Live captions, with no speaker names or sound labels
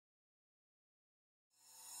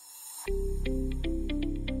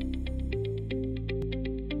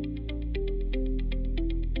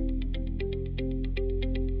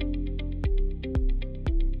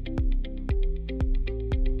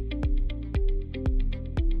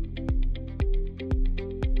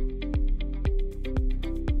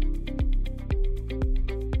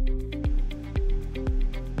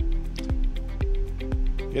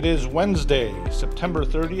It is Wednesday, September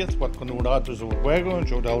 30th,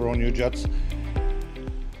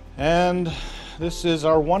 and this is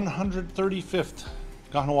our 135th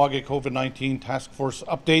Kahnawà COVID-19 Task Force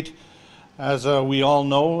update. As we all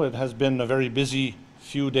know, it has been a very busy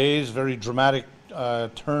few days, very dramatic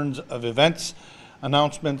turns of events.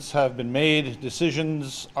 Announcements have been made,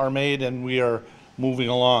 decisions are made, and we are moving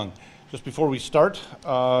along. Just before we start,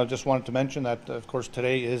 just wanted to mention that, of course,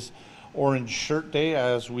 today is Orange Shirt Day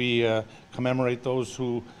as we commemorate those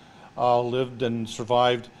who lived and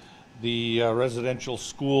survived the residential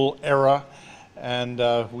school era, and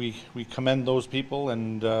we commend those people,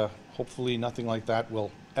 and hopefully nothing like that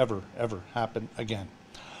will ever happen again.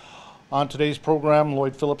 On today's program,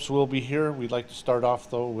 Lloyd Phillips will be here. We'd like to start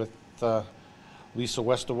off though with Lisa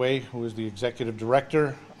Westaway, who is the Executive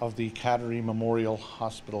Director of the Kahnawà Memorial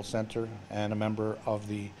Hospital Centre and a member of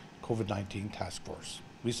the COVID-19 Task Force.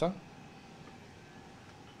 Lisa?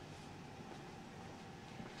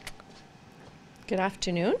 Good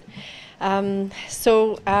afternoon.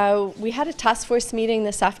 We had a task force meeting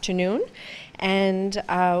this afternoon, and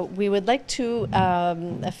we would like to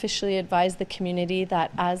officially advise the community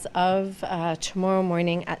that as of tomorrow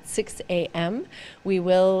morning at 6 a.m. we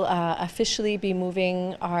will officially be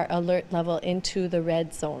moving our alert level into the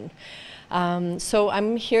red zone. So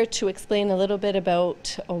I'm here to explain a little bit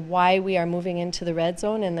about why we are moving into the red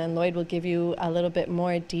zone, and then Lloyd will give you a little bit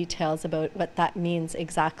more details about what that means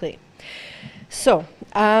exactly. So,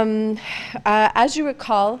 as you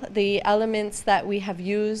recall, the elements that we have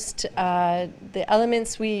used, everything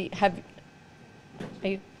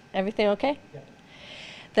okay? Yeah.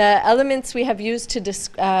 The elements we have used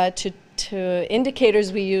to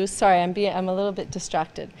indicators we use, sorry, I'm a little bit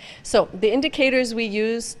distracted. So the indicators we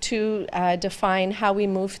use to define how we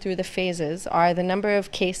move through the phases are the number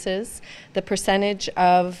of cases, the percentage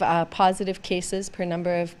of positive cases per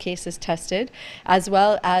number of cases tested, as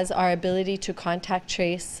well as our ability to contact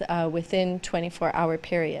trace within 24-hour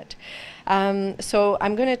period. So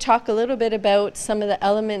I'm going to talk a little bit about some of the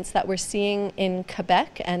elements that we're seeing in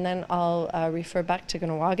Quebec, and then I'll refer back to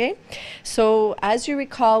Kahnawà. So as you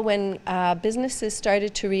recall, when businesses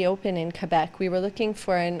started to reopen in Quebec, we were looking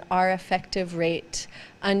for an R effective rate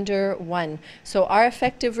under 1. So our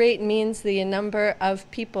effective rate means the number of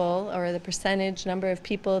people, or the percentage number of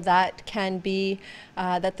people that can be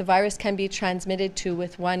that the virus can be transmitted to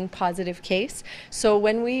with one positive case. So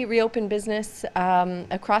when we reopened business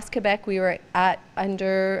across Quebec, we were at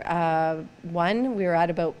under 1. We were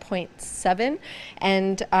at about 0.7,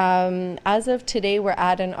 and as of today, we're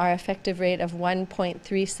at an R effective rate of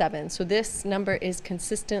 1.37. So this number is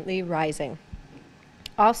consistently rising.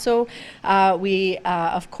 Also, we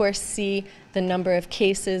of course see the number of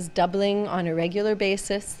cases doubling on a regular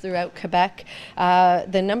basis throughout Quebec.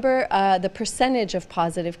 The percentage of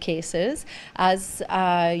positive cases, as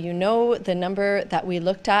you know, the number that we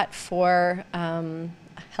looked at for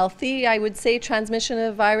healthy, I would say, transmission of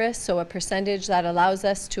the virus, so a percentage that allows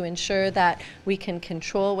us to ensure that we can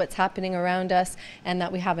control what's happening around us and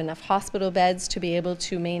that we have enough hospital beds to be able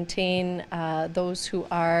to maintain those who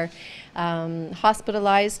are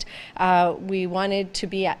hospitalized. We wanted to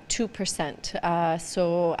be at 2%.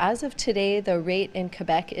 So as of today, the rate in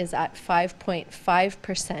Quebec is at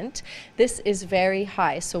 5.5%. This is very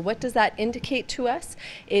high. So what does that indicate to us?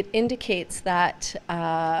 It indicates that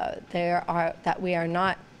we are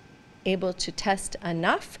not able to test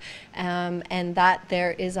enough, and that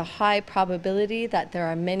there is a high probability that there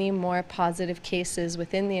are many more positive cases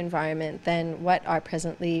within the environment than what are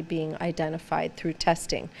presently being identified through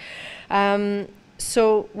testing.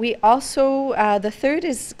 So we also, the third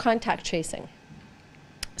is contact tracing.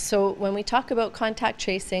 So when we talk about contact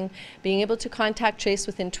tracing, being able to contact trace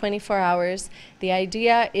within 24 hours, the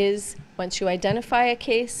idea is once you identify a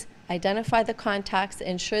case, identify the contacts,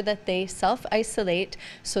 ensure that they self-isolate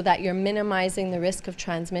so that you're minimizing the risk of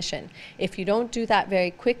transmission. If you don't do that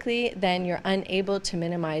very quickly, then you're unable to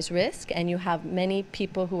minimize risk, and you have many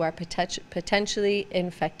people who are potentially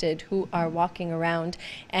infected who are walking around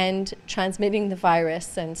and transmitting the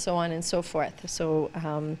virus, and so on and so forth. So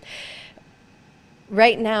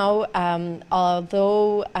right now,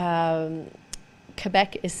 although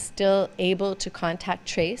Quebec is still able to contact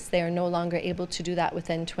trace, they are no longer able to do that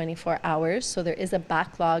within 24 hours. So there is a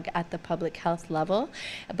backlog at the public health level.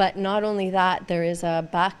 But not only that, there is a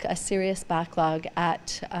serious backlog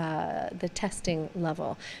at the testing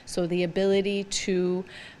level. So the ability to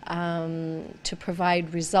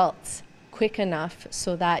provide results quick enough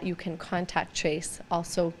so that you can contact trace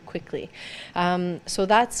also quickly. So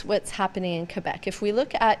that's what's happening in Quebec. If we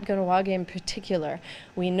look at Kahnawà in particular,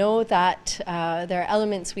 we know that there are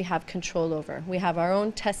elements we have control over. We have our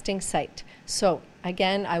own testing site. So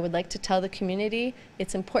again, I would like to tell the community,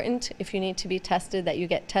 it's important if you need to be tested that you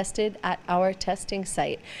get tested at our testing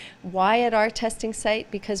site. Why at our testing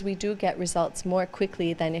site? Because we do get results more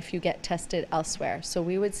quickly than if you get tested elsewhere. So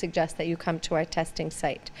we would suggest that you come to our testing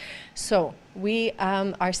site. So we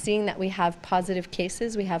are seeing that we have positive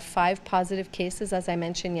cases. We have 5 positive cases, as I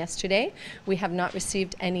mentioned yesterday. We have not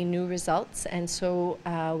received any new results, and so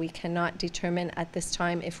we cannot determine at this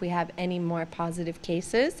time if we have any more positive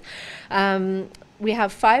cases. We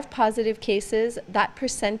have 5 positive cases. That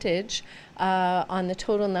percentage on the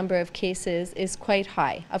total number of cases is quite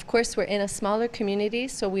high. Of course, we're in a smaller community,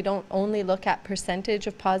 so we don't only look at percentage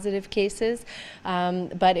of positive cases,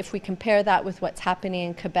 but if we compare that with what's happening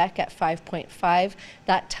in Quebec at 5.5,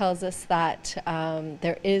 that tells us that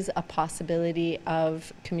there is a possibility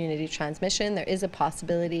of community transmission. There is a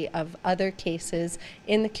possibility of other cases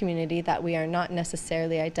in the community that we are not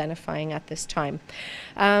necessarily identifying at this time.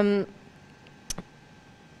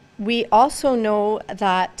 We also know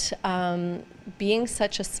that being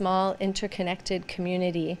such a small interconnected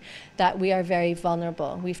community that we are very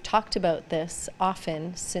vulnerable. We've talked about this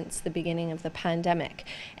often since the beginning of the pandemic,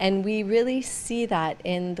 and we really see that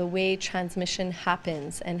in the way transmission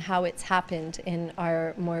happens and how it's happened in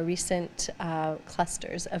our more recent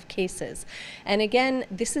clusters of cases. And again,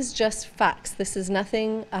 this is just facts. This is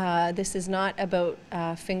nothing, this is not about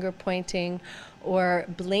finger pointing or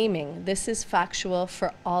blaming. This is factual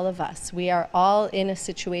for all of us. We are all in a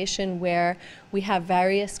situation where we have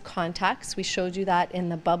various contacts. We showed you that in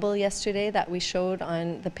the bubble yesterday that we showed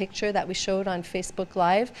on the picture that we showed on Facebook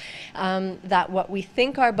Live, that what we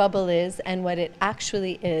think our bubble is and what it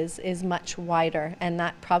actually is much wider, and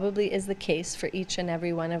that probably is the case for each and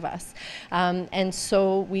every one of us. And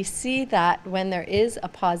so we see that when there is a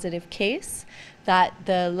positive case, that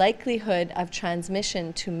the likelihood of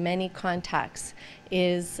transmission to many contacts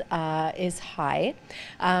is high.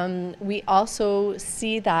 We also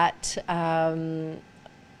see that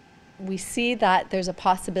there's a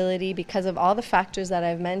possibility, because of all the factors that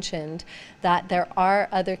I've mentioned, that there are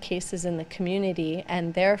other cases in the community,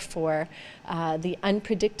 and therefore the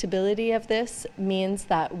unpredictability of this means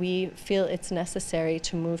that we feel it's necessary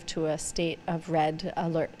to move to a state of red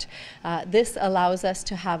alert. This allows us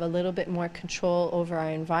to have a little bit more control over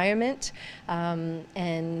our environment and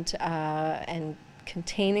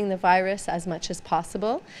containing the virus as much as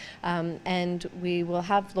possible. And we will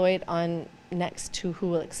have Lloyd on next, who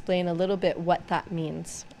will explain a little bit what that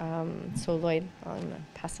means. So Lloyd, I'm going to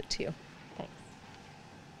pass it to you. Thanks.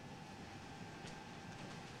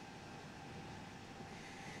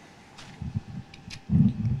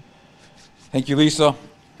 Thank you, Lisa.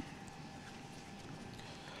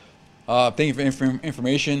 Thank you for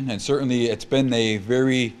information, and certainly it's been a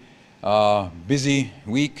very busy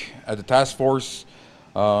week at the task force,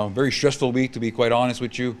 very stressful week, to be quite honest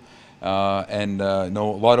with you, and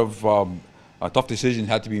know a lot of tough decisions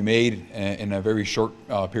had to be made in a very short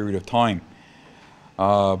period of time.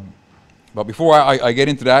 But before I get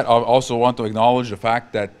into that, I also want to acknowledge the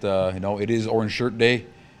fact that it is Orange Shirt Day.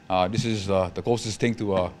 This is the closest thing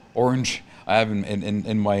to orange I have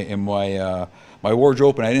in my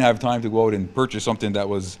wardrobe, and I didn't have time to go out and purchase something that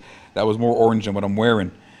was more orange than what I'm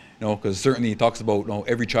wearing. Because certainly it talks about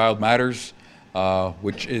every child matters,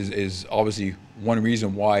 which is obviously one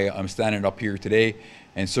reason why I'm standing up here today.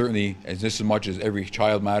 And certainly, as just as much as every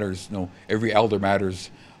child matters, every elder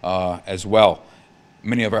matters as well.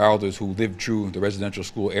 Many of our elders who lived through the residential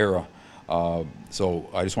school era. So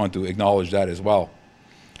I just wanted to acknowledge that as well.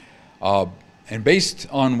 And based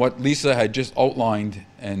on what Lisa had just outlined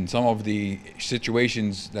and some of the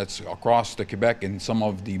situations that's across the Quebec and some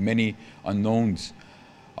of the many unknowns,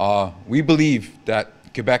 we believe that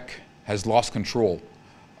Quebec has lost control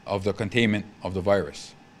of the containment of the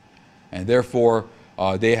virus. And therefore,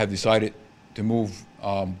 they have decided to move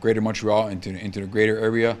Greater Montreal into the greater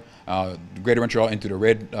area, Greater Montreal into the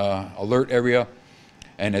red alert area.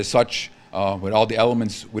 And as such, with all the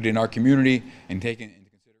elements within our community and taking into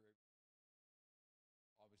consideration,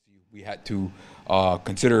 obviously we had to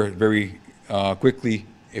consider very quickly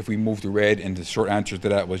if we move to red, and the short answer to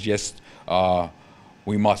that was yes,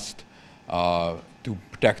 we must, to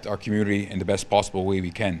protect our community in the best possible way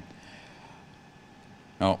we can.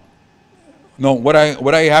 Now, what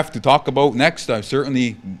I have to talk about next, I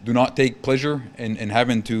certainly do not take pleasure in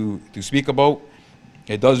having to speak about.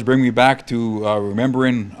 It does bring me back to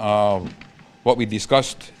remembering what we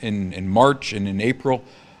discussed in March and in April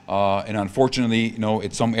and unfortunately,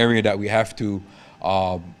 it's some area that we have to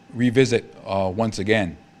revisit once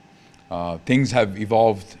again. Things have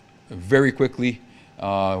evolved very quickly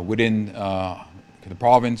within the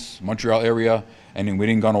province, Montreal area, and then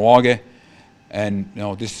within Kahnawà, and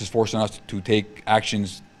this is forcing us to take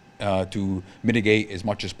actions to mitigate as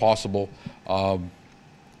much as possible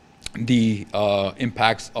the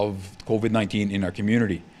impacts of COVID-19 in our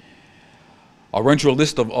community. I'll run through a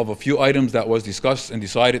list of a few items that was discussed and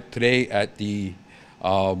decided today at the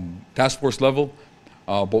task force level.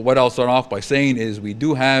 But what I'll start off by saying is we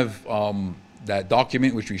do have that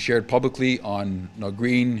document which we shared publicly on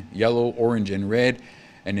green, yellow, orange, and red.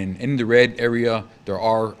 And in the red area, there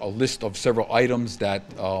are a list of several items that,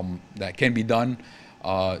 that can be done.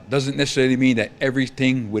 Doesn't necessarily mean that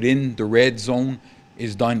everything within the red zone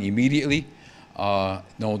is done immediately.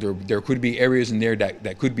 No, there could be areas in there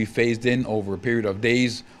that could be phased in over a period of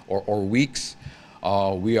days or weeks.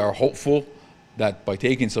 We are hopeful that by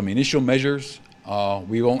taking some initial measures,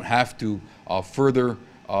 we won't have to further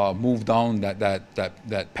move down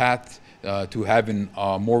that path to having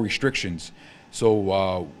more restrictions.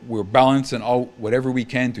 So we're balancing out whatever we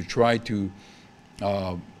can to try to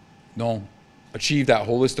achieve that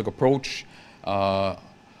holistic approach, trying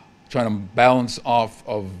to balance off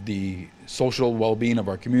of the social well-being of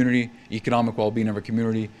our community, economic well-being of our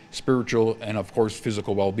community, spiritual, and of course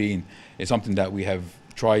physical well-being. Is something that we have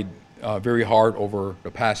tried very hard over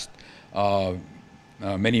the past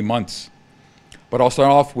many months. But I'll start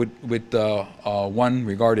off with one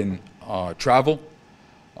regarding travel.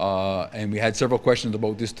 And we had several questions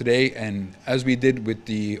about this today, and as we did with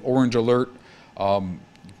the orange alert,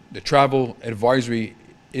 the travel advisory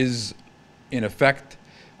is in effect.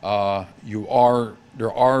 There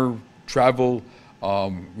are travel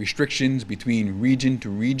restrictions between region to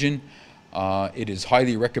region. It is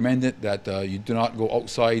highly recommended that you do not go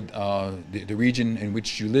outside the region in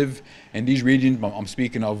which you live. And these regions, I'm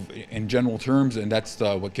speaking of in general terms, and that's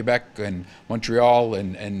what Quebec and Montreal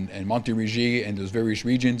and Montérégie and those various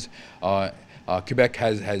regions. Quebec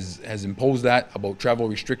has imposed that about travel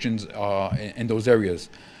restrictions in those areas.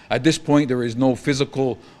 At this point, there is no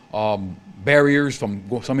physical barriers from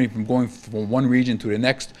somebody from going from one region to the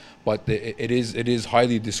next, but it is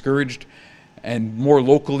highly discouraged. And more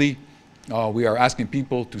locally, we are asking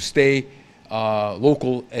people to stay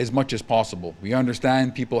local as much as possible. We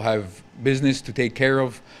understand people have business to take care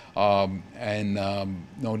of,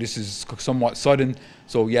 this is somewhat sudden.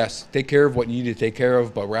 So yes, take care of what you need to take care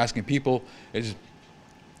of, but we're asking people as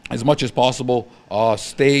much as possible,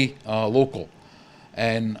 stay local.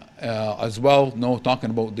 And as well,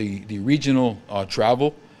 talking about the regional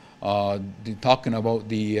travel, talking about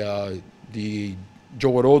the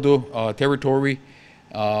Jowarodo territory,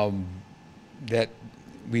 that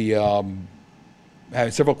we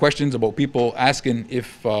had several questions about people asking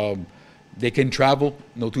if they can travel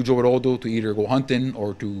to Jowarodo to either go hunting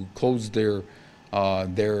or to close their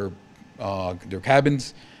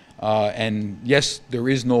cabins. And yes, there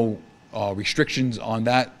is no restrictions on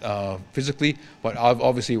that physically, but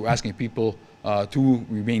obviously we're asking people to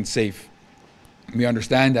remain safe. We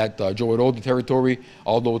understand that Jowarodo territory,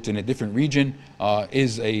 although it's in a different region,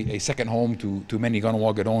 is a second home to many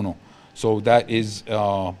Kahnawà. So that is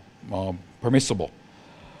permissible.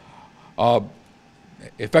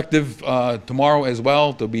 Effective tomorrow as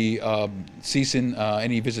well, there'll be ceasing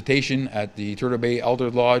any visitation at the Turtle Bay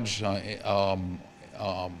Elder Lodge,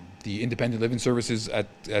 the Independent Living Services at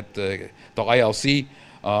the ILC,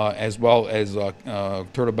 as well as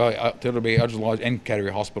Turtle Bay Elder Lodge and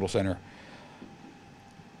Cattery Hospital Center.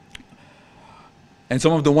 And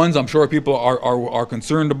some of the ones I'm sure people are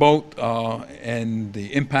concerned about and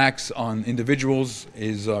the impacts on individuals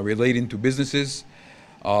is relating to businesses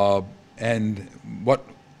and what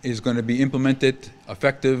is going to be implemented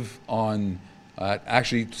effective on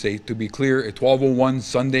actually, to be clear, at 12:01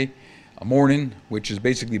 Sunday morning, which is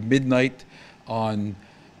basically midnight on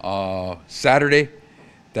Saturday,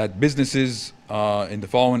 that businesses in the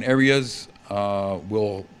following areas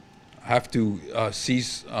will have to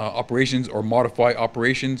cease operations or modify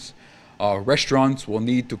operations. Restaurants will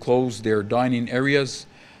need to close their dining areas.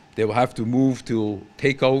 They will have to move to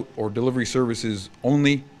takeout or delivery services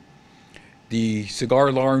only. The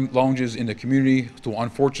cigar lounges in the community, so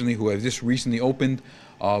unfortunately who have just recently opened,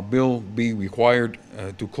 will be required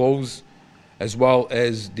to close, as well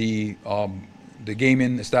as the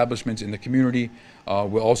gaming establishments in the community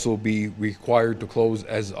will also be required to close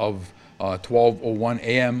as of 12:01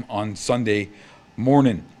 a.m. on Sunday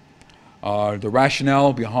morning. The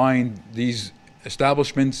rationale behind these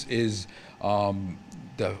establishments is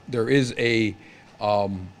there is a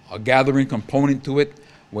gathering component to it.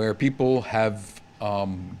 where people have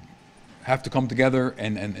to come together,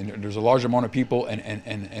 and there's a large amount of people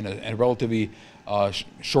and a relatively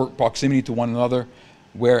short proximity to one another,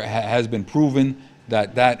 where it has been proven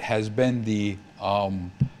that that has been the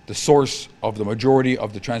source of the majority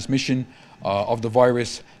of the transmission of the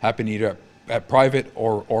virus, happening either at private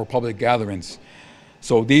or public gatherings.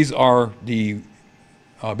 So these are the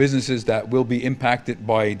businesses that will be impacted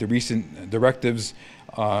by the recent directives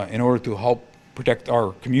in order to help protect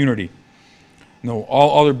our community. No,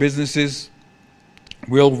 all other businesses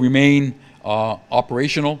will remain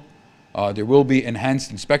operational. There will be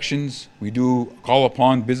enhanced inspections. We do call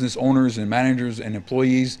upon business owners and managers and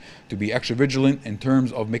employees to be extra vigilant in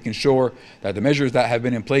terms of making sure that the measures that have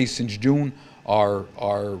been in place since June are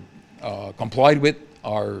complied with,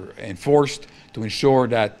 are enforced, to ensure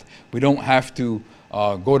that we don't have to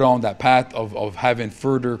go down that path of having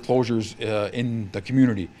further closures in the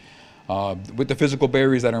community. With the physical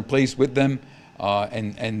barriers that are in place with them,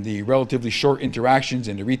 and the relatively short interactions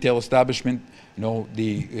in the retail establishment,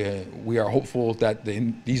 we are hopeful that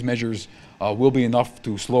these measures will be enough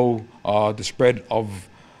to slow the spread of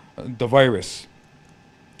the virus.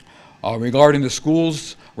 Regarding the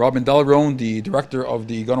schools, Robin Delarone, the director of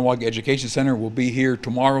the Kahnawà Education Center, will be here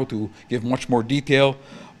tomorrow to give much more detail,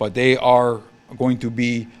 but they are going to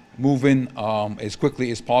be moving as quickly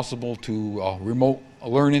as possible to remote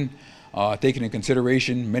learning, taking into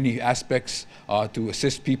consideration many aspects to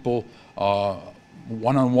assist people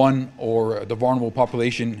one-on-one or the vulnerable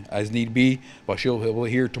population as need be, but we'll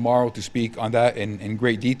hear tomorrow to speak on that in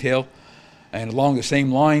great detail. And along the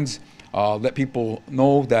same lines, let people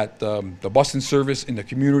know that the busing service in the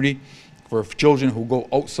community for children who go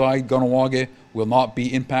outside Kahnawà will not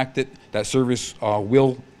be impacted. That service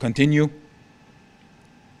will continue.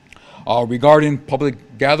 Regarding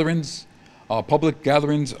public gatherings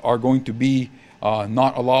are going to be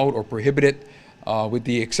not allowed or prohibited, with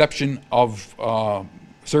the exception of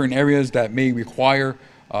certain areas that may require,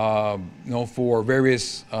 for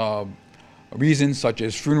various reasons, such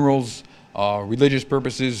as funerals, religious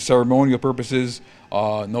purposes, ceremonial purposes,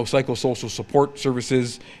 no psychosocial support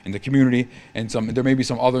services in the community, and there may be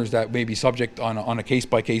some others that may be subject on a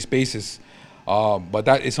case-by-case basis. But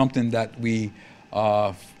that is something that we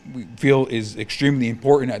feel is extremely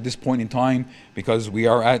important at this point in time, because we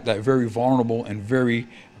are at that very vulnerable and very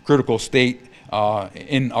critical state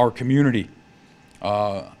in our community.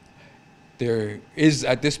 There is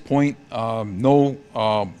at this point no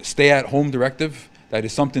stay-at-home directive. That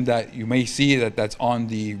is something that you may see that's on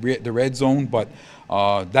the red zone, but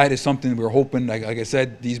that is something we're hoping, like I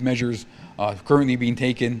said, these measures currently being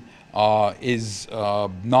taken is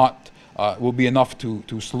not will be enough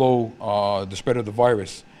to slow the spread of the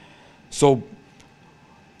virus. So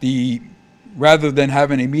rather than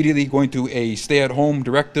having immediately going to a stay-at-home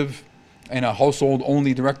directive and a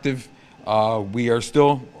household-only directive, we are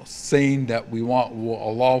still saying that will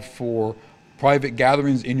allow for private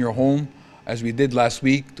gatherings in your home, as we did last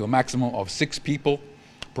week, to a maximum of 6 people,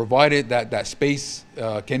 provided that that space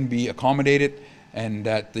can be accommodated and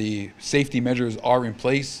that the safety measures are in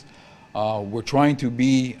place. We're trying to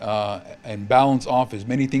be and balance off as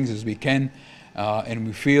many things as we can, and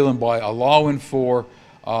we feel, and by allowing for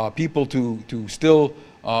people to still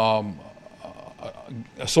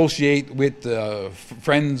associate with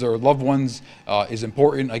friends or loved ones is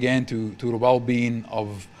important, again, to the well-being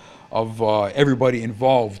of everybody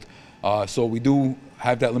involved. So we do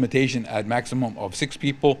have that limitation at maximum of 6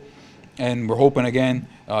 people, and we're hoping, again,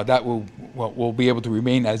 that will be able to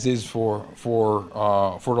remain as is for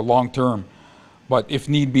the long term. But if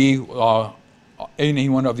need be, any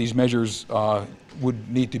one of these measures would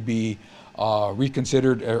need to be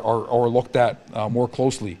reconsidered or looked at more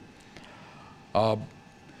closely.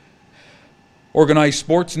 Organized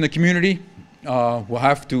sports in the community will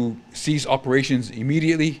have to cease operations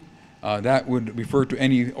immediately. That would refer to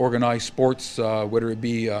any organized sports, whether it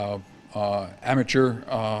be amateur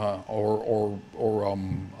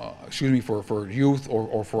for youth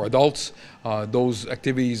or for adults. Those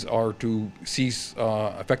activities are to cease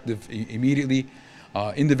effective immediately.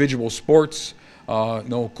 Individual sports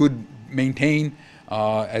could maintain,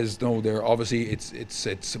 as though they're obviously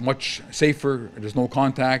it's much safer. There's no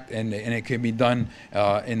contact, and it can be done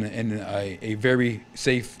in a very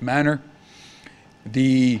safe manner.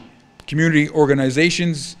 The community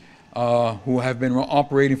organizations who have been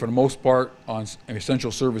operating for the most part on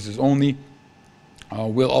essential services only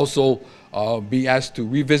will also be asked to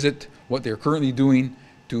revisit what they're currently doing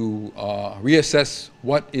to reassess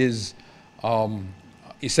what is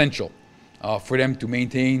essential. for them to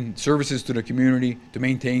maintain services to the community, to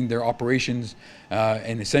maintain their operations,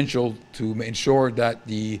 and essential to ensure that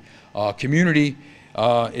the community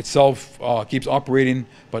itself keeps operating,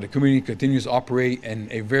 but the community continues to operate in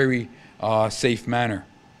a very safe manner.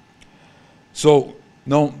 So,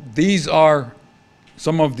 no, these are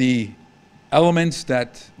some of the elements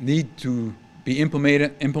that need to be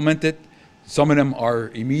implemented. Some of them are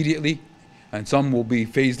immediately, and some will be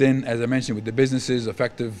phased in, as I mentioned, with the businesses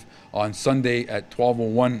effective on Sunday at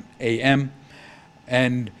 12:01 a.m.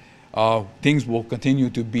 And things will continue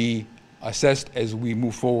to be assessed as we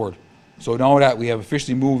move forward. So now that we have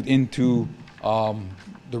officially moved into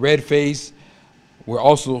the red phase, we're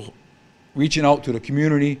also reaching out to the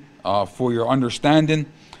community for your understanding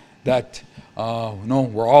that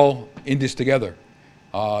we're all in this together.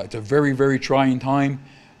 It's a very, very trying time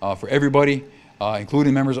for everybody,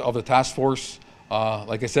 including members of the task force.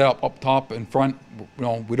 Like I said up top in front,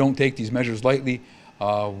 we don't take these measures lightly.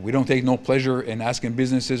 We don't take no pleasure in asking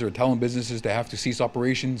businesses or telling businesses they have to cease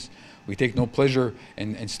operations. We take no pleasure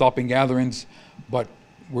in stopping gatherings, but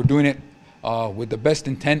we're doing it with the best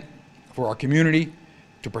intent for our community,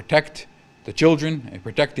 to protect the children and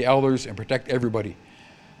protect the elders and protect everybody.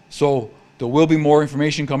 So there will be more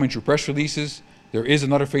information coming through press releases. There is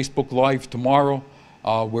another Facebook Live tomorrow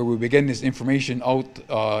where we begin this information out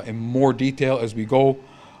in more detail as we go.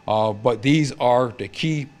 But these are the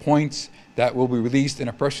key points that will be released in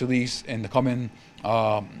a press release in the coming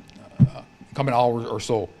hours or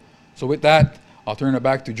so. So with that, I'll turn it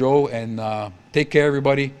back to Joe, and take care,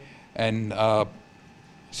 everybody, and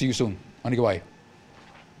see you soon. Kahnawà.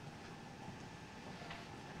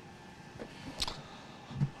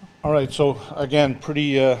 All right, so again,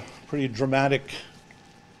 pretty dramatic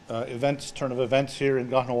turn of events here in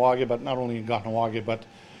Kahnawà, but not only in Kahnawà, but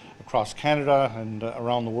across Canada and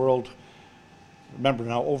around the world. Remember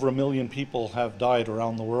now, over 1 million people have died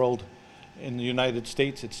around the world. In the United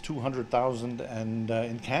States, it's 200,000, and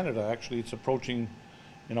in Canada, actually, it's approaching,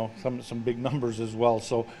 some big numbers as well.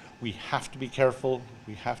 So we have to be careful.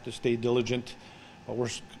 We have to stay diligent. But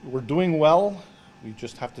we're doing well. We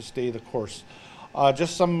just have to stay the course.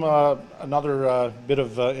 Just another bit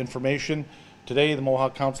of information. Today, the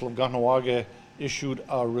Mohawk Council of Kahnawà issued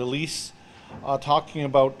a release talking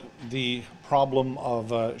about the problem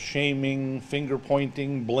of shaming, finger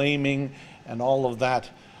pointing, blaming, and all of that.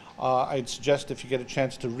 I'd suggest if you get a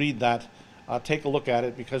chance to read that, take a look at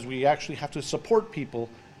it, because we actually have to support people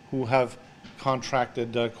who have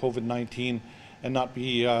contracted COVID-19 and not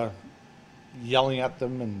be yelling at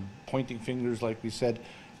them and pointing fingers like we said.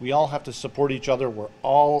 We all have to support each other. We're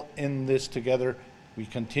all in this together. We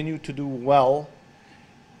continue to do well.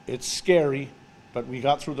 It's scary, but we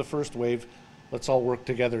got through the first wave. Let's all work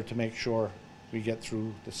together to make sure we get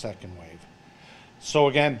through the second wave. So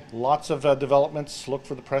again, lots of developments. Look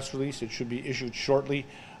for the press release. It should be issued shortly.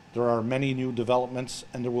 There are many new developments,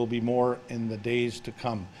 and there will be more in the days to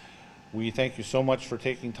come. We thank you so much for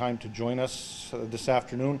taking time to join us this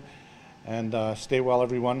afternoon. And stay well,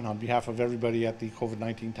 everyone. On behalf of everybody at the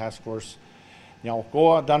COVID-19 Task Force,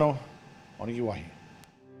 Kahnawà, Kahnawake.